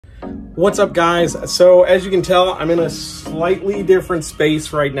What's up, guys? So as you can tell, I'm in a slightly different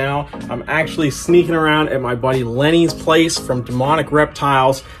space right now. I'm actually sneaking around at my buddy Lenny's place from Demonic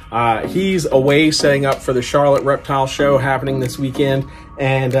Reptiles. He's away setting up for the Charlotte Reptile Show happening this weekend.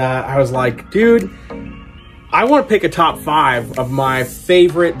 And I was like, dude, I want to pick a top 5 of my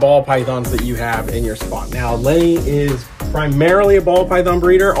favorite ball pythons that you have in your spot. Now, Lenny is primarily a ball python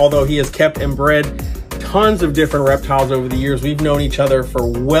breeder, although he has kept and bred tons of different reptiles over the years. We've known each other for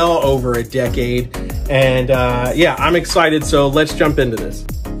well over a decade. And yeah, I'm excited. So let's jump into this.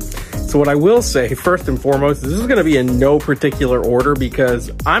 So what I will say first and foremost, this is going to be in no particular order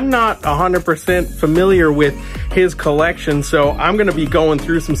because I'm not 100% familiar with his collection. So I'm going to be going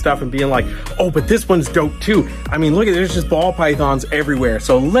through some stuff and being like, oh, but this one's dope too. I mean, look at, there's just ball pythons everywhere.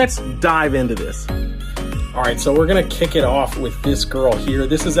 So let's dive into this. All right, so we're gonna kick it off with this girl here.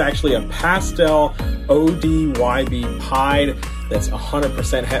 This is actually a pastel ODYB pied that's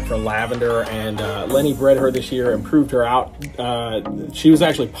 100% het for lavender, and Lenny bred her this year and proved her out. She was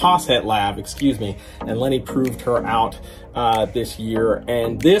actually pos het lab, excuse me, and Lenny proved her out this year.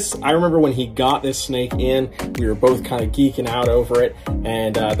 And this, I remember when he got this snake in, we were both kind of geeking out over it,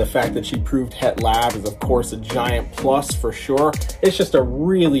 and the fact that she proved het lab is of course a giant plus for sure. It's just a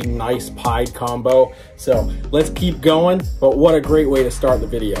really nice pied combo. So let's keep going, but what a great way to start the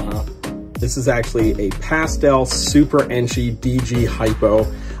video, huh? This is actually a pastel super enchy DG hypo.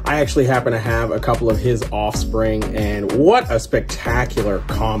 I actually happen to have a couple of his offspring, and what a spectacular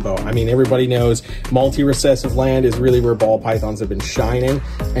combo. I mean, everybody knows multi-recessive land is really where ball pythons have been shining,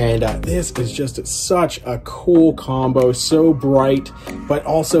 and this is just such a cool combo, so bright, but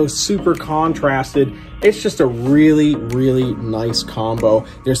also super contrasted. It's just a really, really nice combo.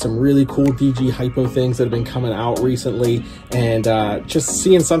 There's some really cool DG hypo things that have been coming out recently, and just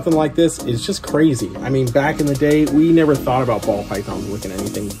seeing something like this is just crazy. I mean, back in the day, we never thought about ball pythons looking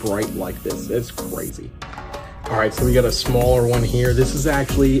anything bright like this. It's crazy. All right, so we got a smaller one here. This is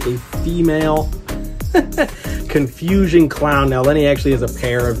actually a female Confusion Clown. Now, Lenny actually has a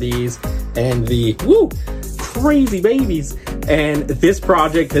pair of these, and the, woo, crazy babies. And this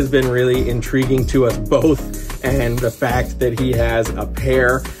project has been really intriguing to us both, and the fact that he has a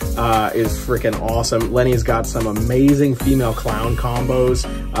pair is freaking awesome. Lenny's got some amazing female clown combos,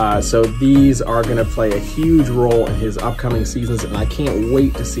 so these are gonna play a huge role in his upcoming seasons, and I can't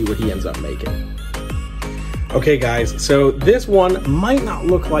wait to see what he ends up making. Okay guys, so this one might not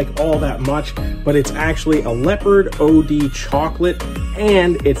look like all that much, but it's actually a leopard OD chocolate,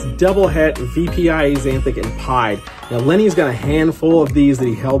 and it's double het VPI axanthic and pied. Now Lenny's got a handful of these that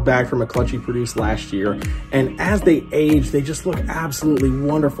he held back from a clutch he produced last year, and as they age, they just look absolutely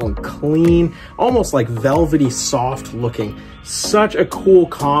wonderful and clean, almost like velvety soft looking. Such a cool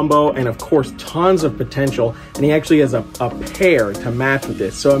combo, and of course tons of potential, and he actually has a pair to match with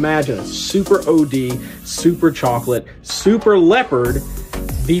this. So imagine a super OD, super chocolate, super leopard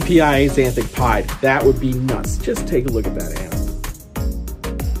VPI axanthic pied. That would be nuts. Just take a look at that animal.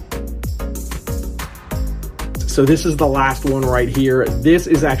 So this is the last one right here. This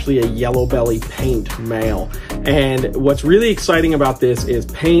is actually a yellow belly paint male. And what's really exciting about this is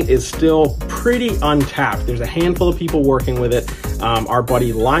paint is still pretty untapped. There's a handful of people working with it. Our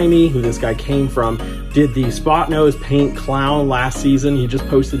buddy Limey, who this guy came from, did the spot nose paint clown last season. He just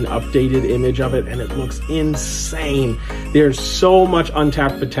posted an updated image of it, and it looks insane. There's so much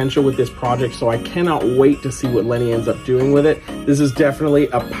untapped potential with this project, so I cannot wait to see what Lenny ends up doing with it. This is definitely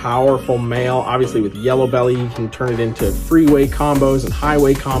a powerful male. Obviously with yellow belly, you can turn it into freeway combos and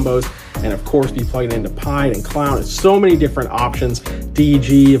highway combos, and of course be plugged into pied and clown. It's so many different options.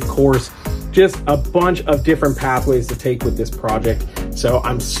 DG, of course, just a bunch of different pathways to take with this project. So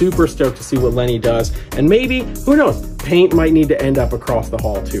I'm super stoked to see what Lenny does, and maybe, who knows, paint might need to end up across the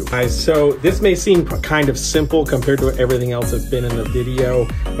hall too. Guys, so this may seem kind of simple compared to everything else that's been in the video,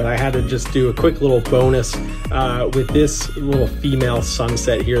 but I had to just do a quick little bonus with this little female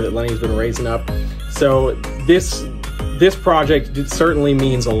sunset here that Lenny's been raising up. So this project certainly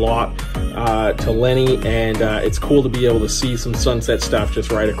means a lot to Lenny, and it's cool to be able to see some sunset stuff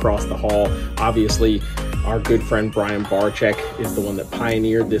just right across the hall. Obviously, our good friend Brian Barczyk is the one that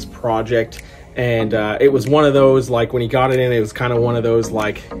pioneered this project, and it was one of those, like, when he got it in, it was kind of one of those,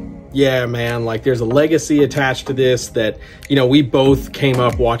 like, yeah, man, like, there's a legacy attached to this that, you know, we both came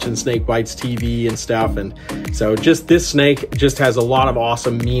up watching Snake Bites TV and stuff, and so just this snake just has a lot of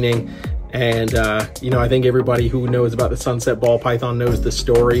awesome meaning. And, you know, I think everybody who knows about the sunset ball python knows the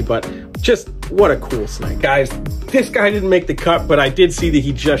story, but just what a cool snake. Guys, this guy didn't make the cut, but I did see that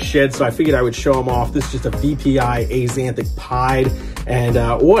he just shed, so I figured I would show him off. This is just a VPI axanthic pied, and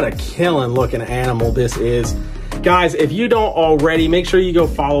what a killing looking animal this is. Guys, if you don't already, make sure you go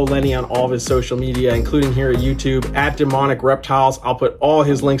follow Lenny on all of his social media, including here at YouTube, at Demonic Reptiles. I'll put all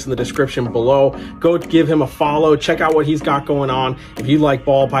his links in the description below. Go give him a follow. Check out what he's got going on. If you like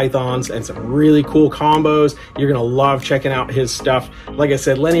ball pythons and some really cool combos, you're going to love checking out his stuff. Like I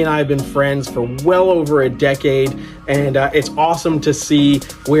said, Lenny and I have been friends for well over a decade, and it's awesome to see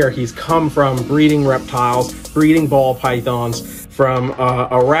where he's come from breeding reptiles, breeding ball pythons, from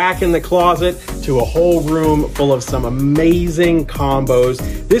a rack in the closet to a whole room full of some amazing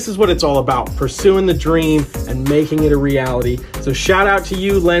combos. This is what it's all about, pursuing the dream and making it a reality. So shout out to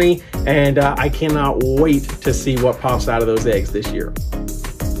you, Lenny, and I cannot wait to see what pops out of those eggs this year.